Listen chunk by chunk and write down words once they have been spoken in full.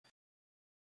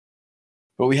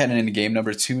But we head into game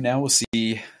number 2 now. We'll see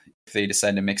if they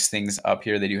decide to mix things up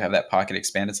here. They do have that pocket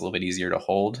expand. It's a little bit easier to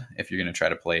hold if you're going to try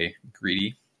to play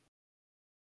greedy.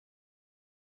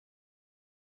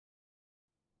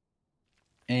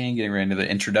 And getting right into the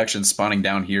introduction, spawning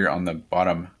down here on the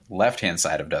bottom left-hand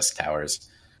side of Dusk Towers.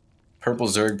 Purple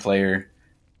Zerg player,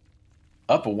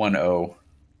 up a 1-0,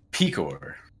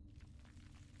 picur.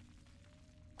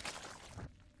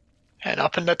 And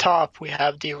up in the top, we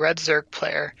have the red Zerg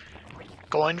player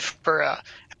going for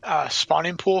a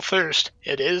spawning pool first.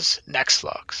 It is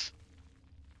Nexlux.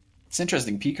 It's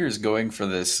interesting. Picur is going for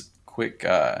this quick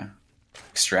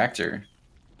extractor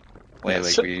play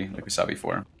like we saw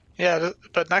before. Yeah,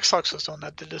 but Nexlux was the one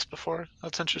that did this before.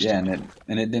 That's interesting. Yeah,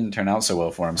 and it didn't turn out so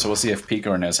well for him. So we'll see if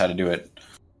picur knows how to do it.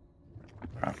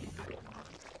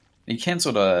 He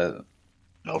canceled a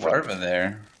larva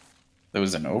there. There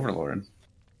was an overlord.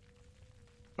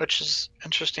 Which is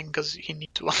interesting because he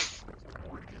needs one.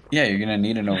 Yeah, you're gonna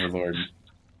need an overlord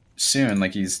soon.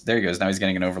 Like there he goes. Now he's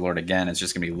getting an overlord again. It's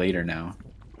just gonna be later now.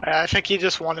 I think he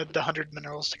just wanted the 100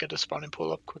 minerals to get the spawning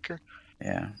pool up quicker.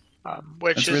 Yeah.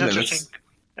 Which is interesting.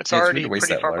 It's already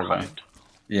pretty far behind.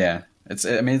 Yeah,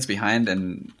 it's behind,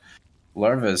 and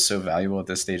larva is so valuable at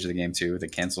this stage of the game too. The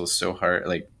cancel is so hard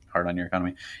on your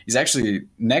economy. He's actually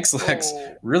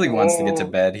Nexlux really wants to get to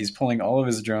bed. He's pulling all of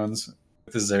his drones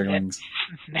with his Zerglings.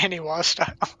 Naniwa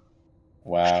style.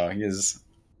 Wow,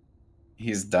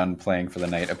 he's done playing for the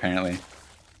night apparently.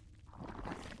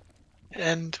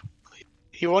 And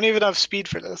he won't even have speed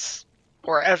for this,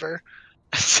 or ever.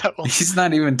 So he's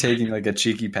not even taking like a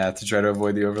cheeky path to try to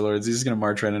avoid the overlords. He's just gonna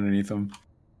march right underneath them.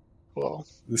 Well,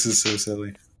 this is so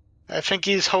silly. I think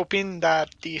he's hoping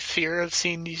that the fear of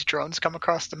seeing these drones come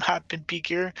across the map in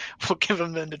picur will give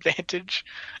him an advantage.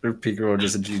 Or picur or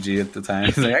just a GG at the time.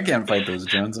 He's like, I can't fight those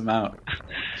drones. I'm out.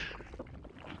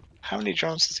 How many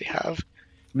drones does he have?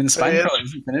 I mean, the spine crawler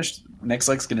isn't finished.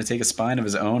 Nexlux going to take a spine of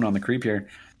his own on the creep here,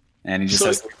 and he just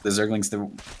has the Zerglings to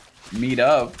meet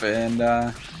up. And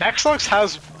Nexlux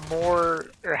has more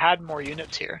or had more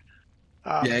units here.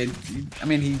 Yeah, I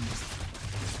mean,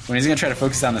 when he's going to try to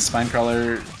focus on the spine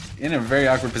crawler in a very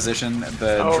awkward position,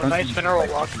 the nice mineral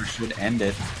walk should end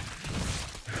it.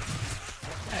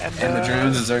 And the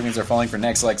drones and Zerglings are falling for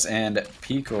Nexlux, and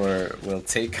picur will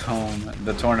take home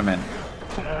the tournament.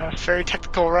 Very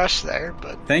technical rush there,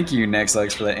 but thank you,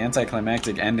 Nexlux, for that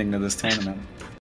anticlimactic ending to this tournament.